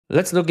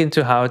Let's look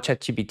into how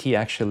ChatGPT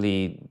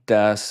actually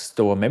does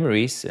store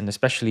memories, and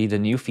especially the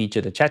new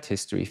feature, the chat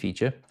history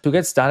feature. To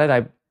get started,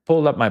 I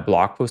pulled up my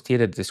blog post here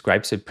that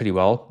describes it pretty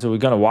well. So we're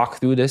going to walk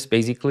through this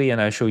basically,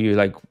 and I'll show you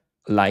like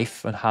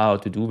live on how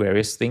to do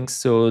various things.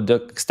 So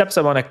the steps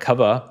I want to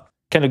cover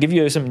kind of give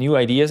you some new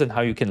ideas on how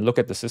you can look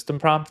at the system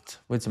prompt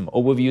with some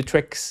overview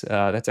tricks.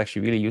 That's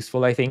actually really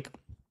useful, I think.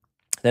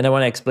 Then I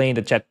want to explain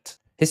the chat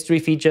history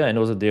feature and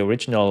also the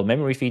original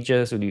memory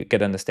feature, so you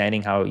get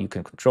understanding how you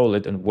can control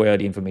it and where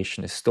the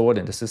information is stored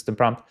in the system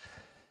prompt.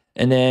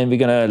 And then we're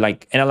gonna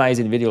like analyze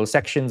individual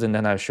sections, and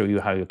then I'll show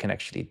you how you can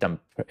actually dump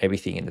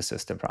everything in the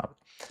system prompt.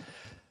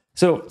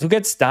 So to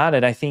get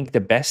started, I think the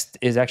best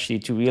is actually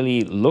to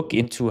really look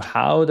into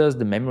how does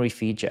the memory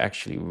feature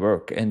actually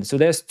work. And so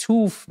there's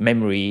two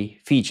memory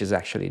features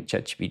actually in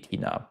ChatGPT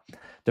now.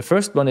 The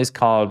first one is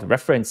called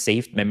reference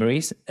saved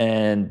memories,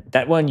 and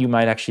that one you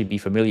might actually be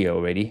familiar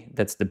already.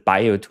 That's the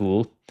bio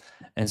tool.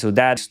 And so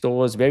that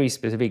stores very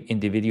specific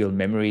individual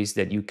memories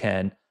that you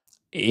can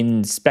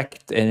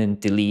inspect and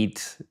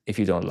delete if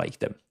you don't like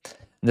them.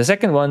 And the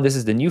second one, this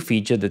is the new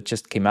feature that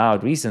just came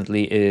out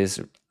recently, is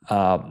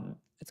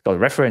it's called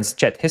reference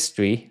chat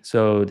history.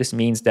 So this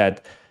means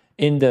that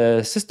in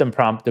the system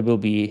prompt, there will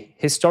be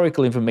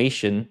historical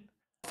information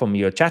from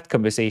your chat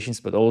conversations,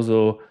 but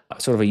also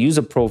sort of a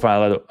user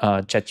profile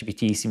that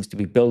ChatGPT seems to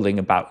be building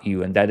about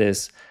you. And that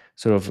is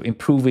sort of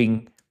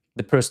improving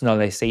the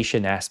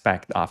personalization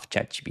aspect of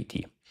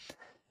ChatGPT.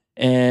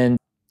 And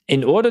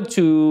in order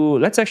to,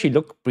 let's actually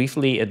look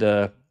briefly at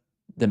the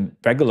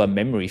regular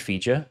memory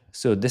feature.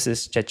 So this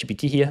is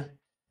ChatGPT here.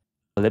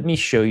 Let me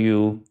show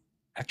you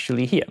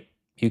actually here.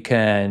 You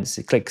can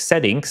click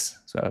settings,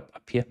 so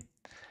up here,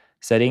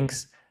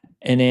 settings,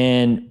 and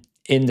then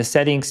in the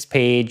settings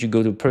page, you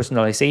go to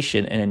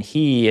personalization, and then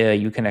here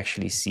you can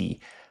actually see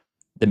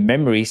the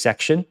memory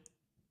section,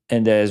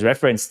 and there's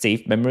reference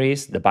saved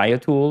memories, the bio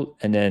tool,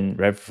 and then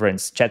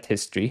reference chat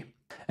history.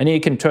 And then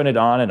you can turn it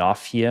on and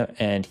off here.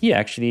 And here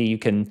actually you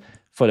can,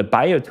 for the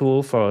bio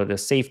tool, for the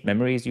saved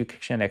memories, you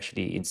can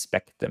actually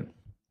inspect them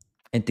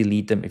and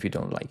delete them if you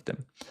don't like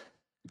them.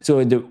 So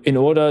in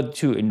order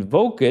to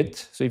invoke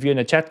it, so if you're in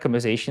a chat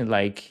conversation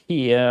like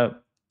here,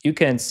 you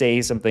can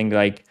say something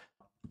like,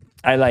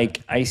 I like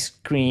ice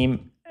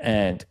cream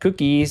and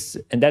cookies,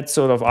 and that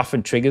sort of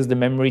often triggers the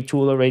memory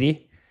tool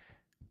already.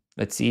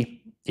 Let's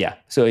see. Yeah,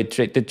 so it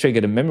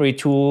triggered the memory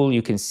tool.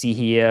 You can see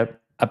here,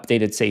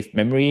 updated saved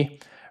memory.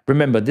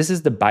 Remember, this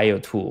is the bio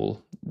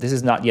tool. This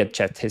is not yet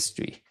chat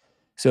history.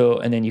 So,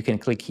 and then you can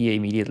click here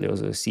immediately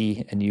also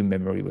see a new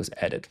memory was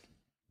added.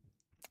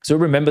 So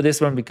remember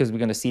this one because we're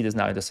going to see this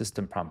now in the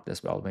system prompt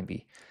as well when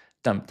we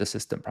dump the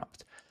system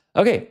prompt.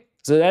 Okay,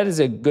 so that is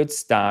a good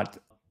start.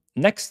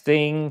 Next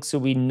thing, so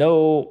we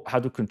know how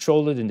to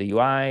control it in the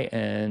UI,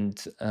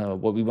 and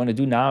what we want to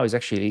do now is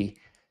actually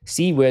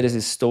see where this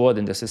is stored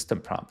in the system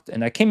prompt.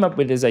 And I came up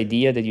with this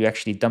idea that you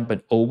actually dump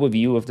an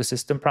overview of the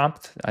system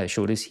prompt. I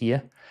show this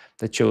here.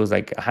 That shows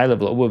like a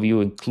high-level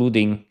overview,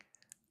 including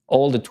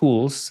all the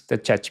tools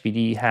that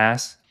ChatGPT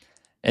has.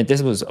 And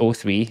this was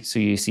O3, so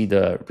you see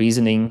the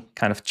reasoning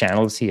kind of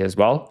channels here as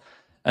well.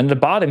 And at the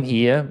bottom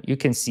here, you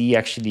can see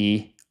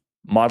actually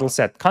model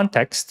set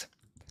context.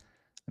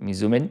 Let me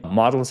zoom in.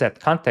 Model set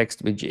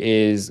context, which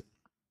is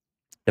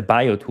the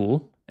bio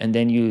tool. And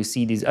then you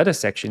see these other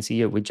sections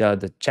here, which are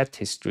the chat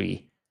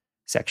history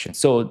section.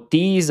 So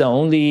these are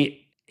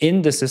only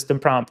in the system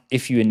prompt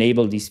if you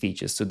enable these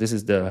features. So this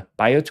is the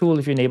bio tool.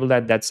 If you enable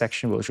that, that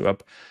section will show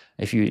up.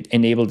 If you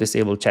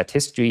disable chat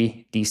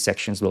history, these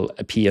sections will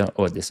appear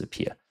or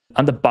disappear.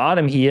 On the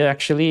bottom here,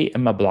 actually,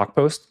 in my blog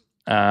post,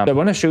 I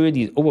want to show you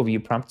these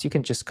overview prompts. You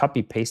can just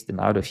copy paste them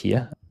out of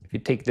here. If you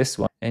take this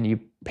one and you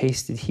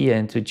paste it here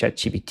into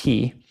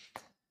ChatGPT,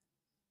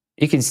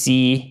 you can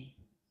see,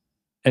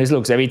 and this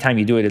looks, every time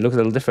you do it, it looks a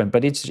little different,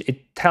 but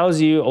it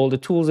tells you all the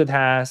tools it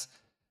has.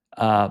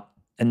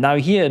 And now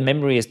here,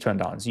 memory is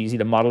turned on. So you see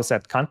the model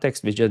set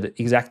context, which are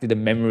exactly the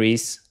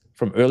memories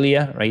from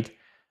earlier, right?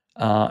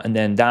 And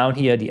then down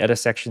here, the other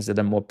sections that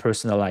are more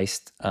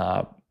personalized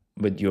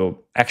with your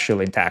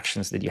actual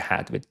interactions that you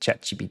had with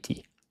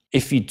ChatGPT.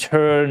 If you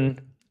turn,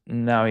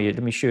 now here,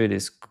 let me show you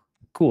this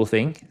cool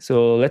thing.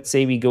 So let's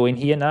say we go in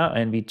here now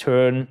and we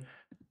turn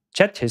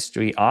chat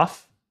history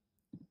off.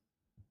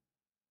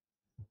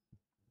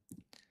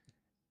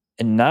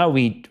 And now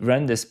we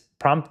run this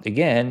prompt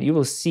again, you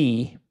will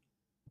see.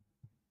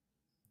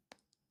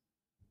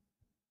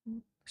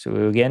 So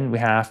again, we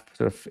have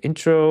sort of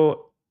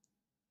intro,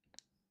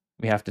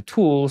 we have the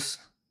tools,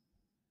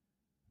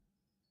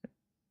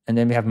 and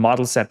then we have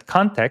model set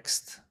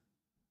context,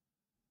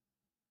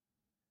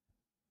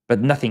 but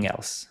nothing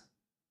else.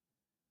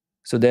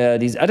 So there are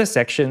these other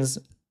sections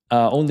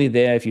only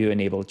there if you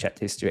enable chat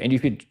history. And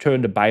if you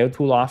turn the bio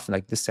tool off,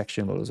 like this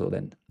section will also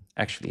then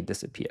actually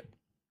disappear.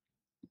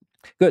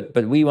 Good,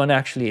 but we want to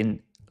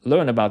actually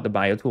learn about the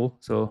bio tool,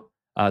 so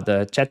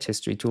the chat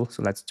history tool.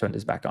 So let's turn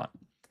this back on.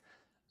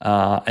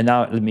 And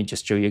now let me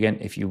just show you again,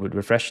 if you would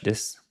refresh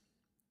this.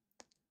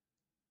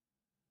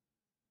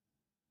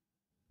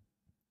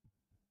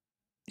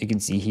 You can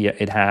see here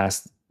it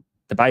has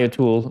the bio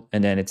tool,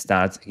 and then it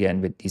starts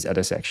again with these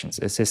other sections,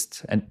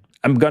 assist. And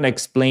I'm going to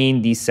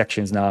explain these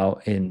sections now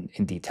in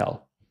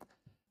detail.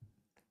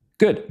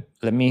 Good.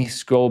 Let me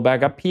scroll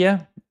back up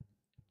here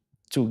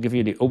to give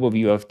you the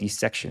overview of these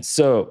sections.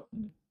 So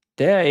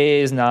there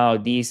is now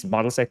these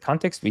model set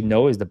context we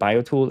know is the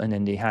bio tool, and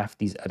then they have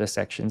these other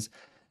sections,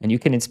 and you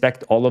can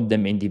inspect all of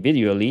them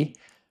individually.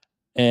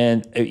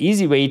 And an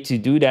easy way to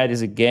do that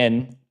is,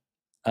 again,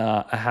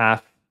 I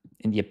have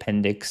in the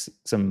appendix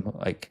some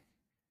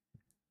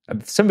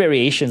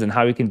variations on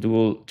how you can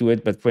do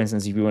it. But for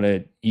instance, if you want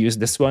to use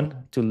this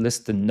one to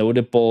list the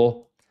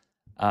notable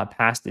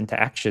past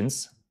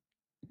interactions,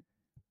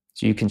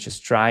 so you can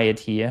just try it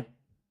here,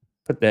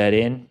 put that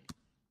in.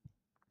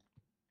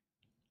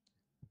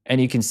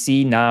 And you can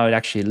see now it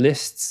actually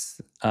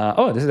lists.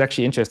 Oh, this is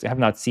actually interesting. I have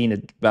not seen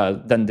it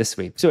done this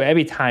way. So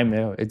every time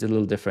it's a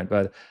little different.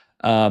 But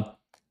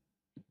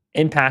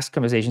in past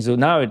conversations, so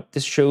now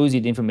this shows you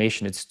the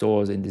information it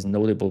stores in this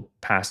notable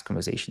past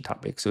conversation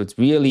topic. So it's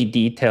really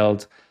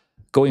detailed,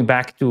 going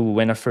back to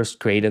when I first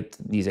created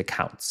these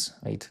accounts,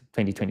 right,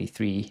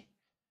 2023.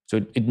 So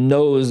it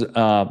knows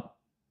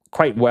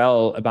quite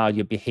well about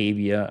your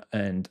behavior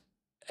and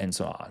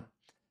so on.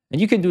 And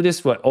you can do this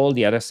for all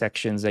the other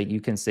sections. Like you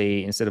can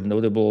say, instead of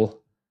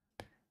notable,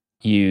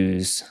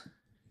 use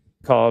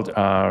called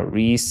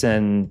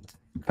recent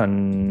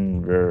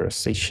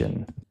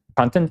conversation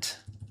content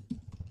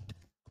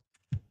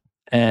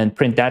and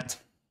print that.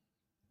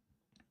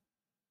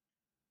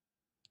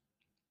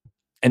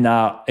 And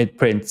now it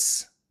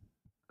prints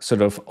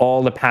sort of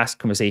all the past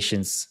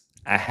conversations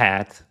I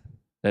had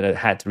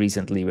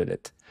recently with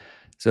it.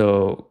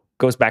 So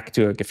goes back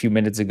to like a few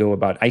minutes ago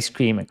about ice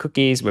cream and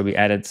cookies, where we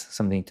added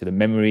something to the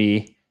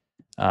memory.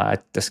 I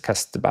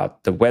discussed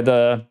about the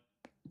weather.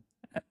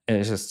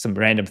 It's just some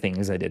random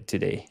things I did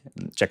today.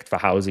 Checked for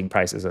housing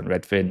prices on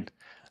Redfin.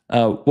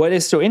 What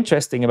is so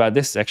interesting about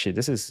this, actually,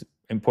 this is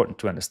important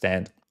to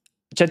understand.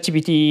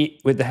 ChatGPT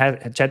with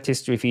the chat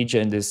history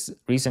feature and this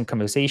recent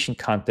conversation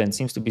content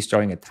seems to be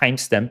storing a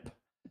timestamp.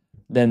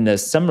 Then the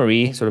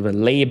summary, sort of a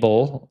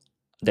label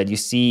that you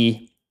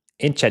see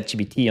in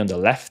ChatGPT on the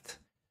left.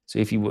 So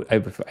if you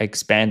if I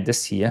expand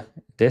this here,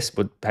 this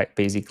would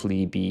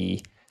basically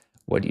be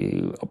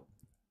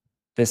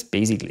this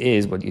basically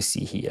is what you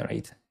see here,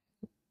 right?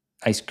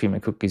 Ice cream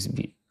and cookies.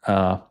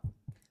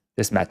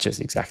 This matches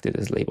exactly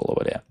this label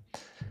over there.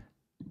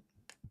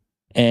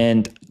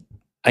 And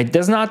it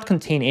does not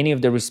contain any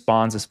of the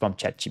responses from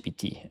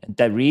ChatGPT. And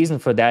the reason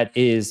for that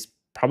is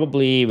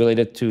probably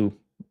related to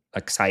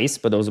like size,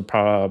 but those are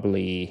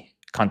probably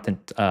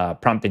content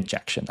prompt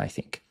injection, I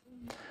think.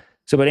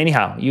 So, but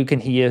anyhow, you can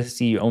here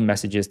see your own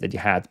messages that you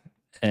had.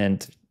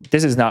 And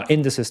this is now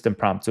in the system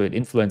prompt, so it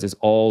influences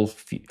all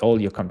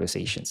your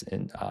conversations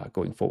in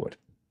going forward.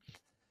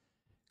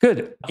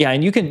 Good. Yeah,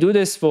 and you can do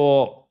this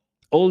for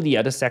all the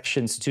other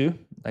sections too.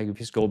 Like if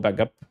you scroll back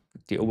up,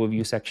 the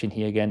overview section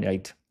here again,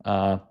 right?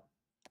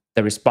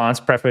 The response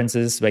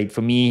preferences, right?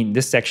 For me, in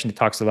this section, it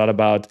talks a lot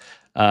about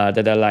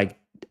that are like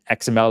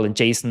XML and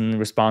JSON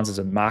responses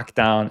and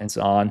Markdown and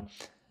so on.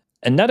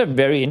 Another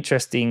very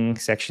interesting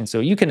section. So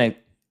you can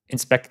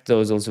inspect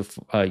those also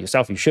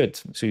yourself. You should,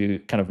 so you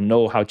kind of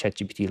know how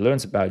ChatGPT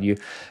learns about you.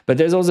 But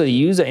there's also the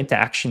user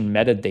interaction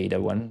metadata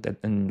one.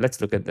 And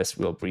let's look at this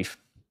real brief,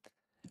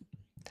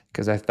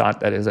 because I thought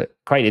that is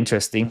quite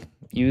interesting.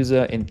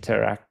 User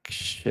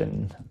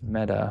interaction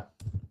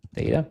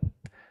metadata.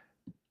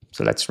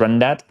 So let's run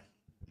that.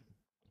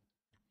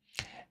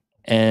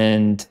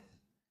 And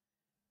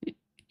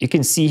you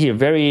can see here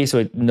so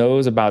it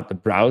knows about the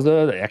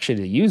browser, actually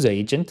the user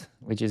agent,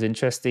 which is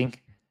interesting.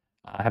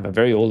 I have a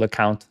very old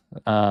account.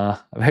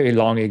 Very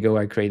long ago,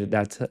 I created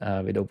that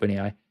with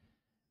OpenAI.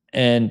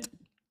 And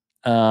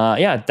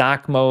yeah,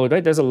 dark mode,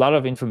 right? There's a lot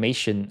of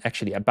information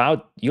actually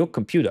about your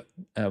computer,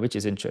 which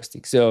is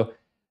interesting. So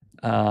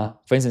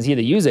for instance, here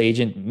the user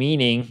agent,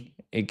 meaning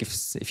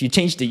if you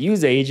change the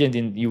user agent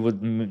and you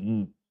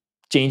would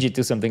change it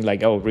to something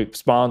like, oh,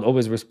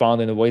 always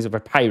respond in the voice of a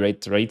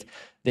pirate, right?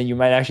 Then you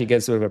might actually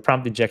get sort of a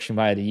prompt injection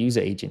via the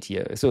user agent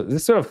here. So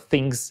this sort of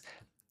things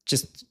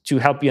just to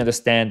help you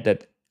understand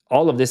that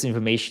all of this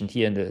information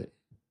here,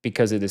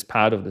 because it is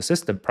part of the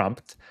system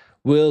prompt,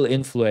 will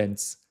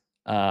influence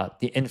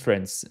the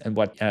inference and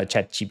what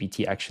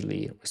ChatGPT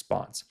actually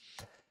responds.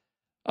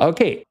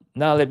 Okay,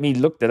 now let me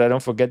look that I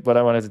don't forget what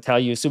I wanted to tell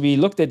you. So we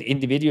looked at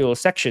individual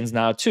sections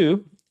now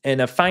too.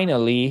 And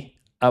finally,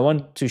 I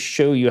want to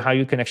show you how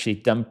you can actually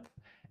dump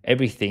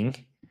everything.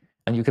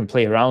 And you can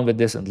play around with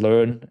this and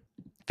learn,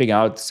 figure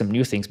out some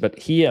new things. But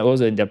here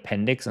also in the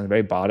appendix on the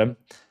very bottom,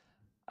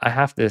 I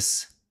have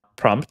this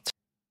prompt.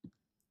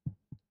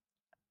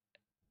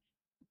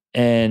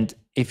 And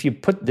if you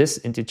put this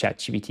into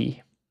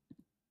ChatGPT,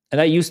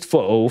 and I used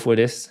 4.0 for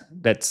this,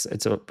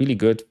 it's a really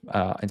good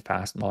and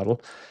fast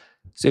model.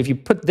 So if you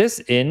put this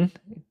in,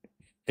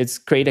 it's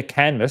create a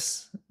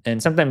canvas.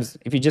 And sometimes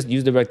if you just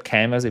use the word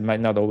canvas, it might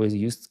not always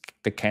use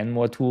the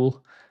Canmore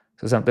tool.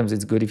 So sometimes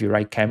it's good if you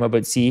write Canmore.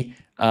 But see,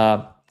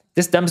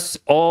 this dumps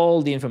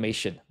all the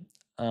information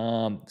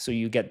So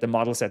you get the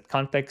model set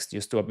context,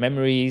 you store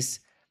memories,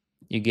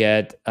 you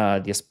get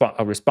the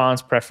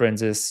response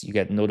preferences, you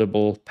get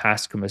notable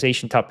past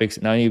conversation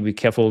topics. Now you need to be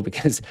careful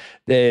because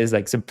there's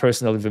like some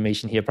personal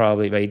information here,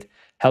 probably, right?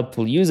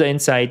 Helpful user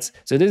insights.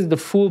 So this is the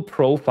full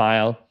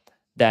profile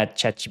that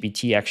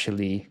ChatGPT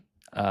actually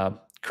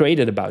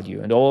created about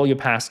you and all your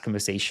past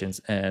conversations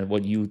and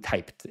what you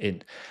typed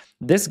in.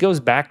 This goes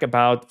back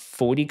about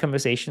 40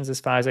 conversations as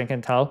far as I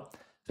can tell.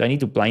 So I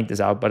need to blind this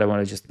out, but I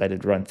want to just let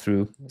it run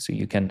through so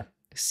you can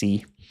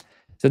see.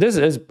 So this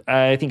is,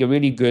 I think, a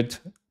really good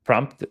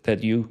prompt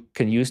that you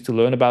can use to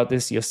learn about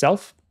this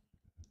yourself.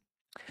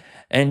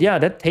 And yeah,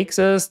 that takes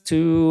us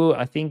to,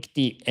 I think,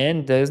 the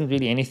end. There isn't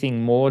really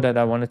anything more that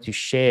I wanted to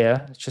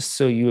share, just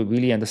so you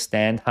really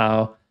understand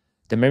how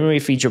the memory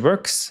feature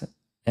works.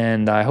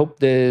 And I hope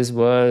this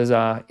was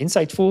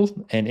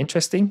insightful and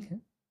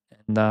interesting.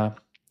 And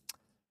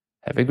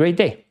have a great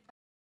day.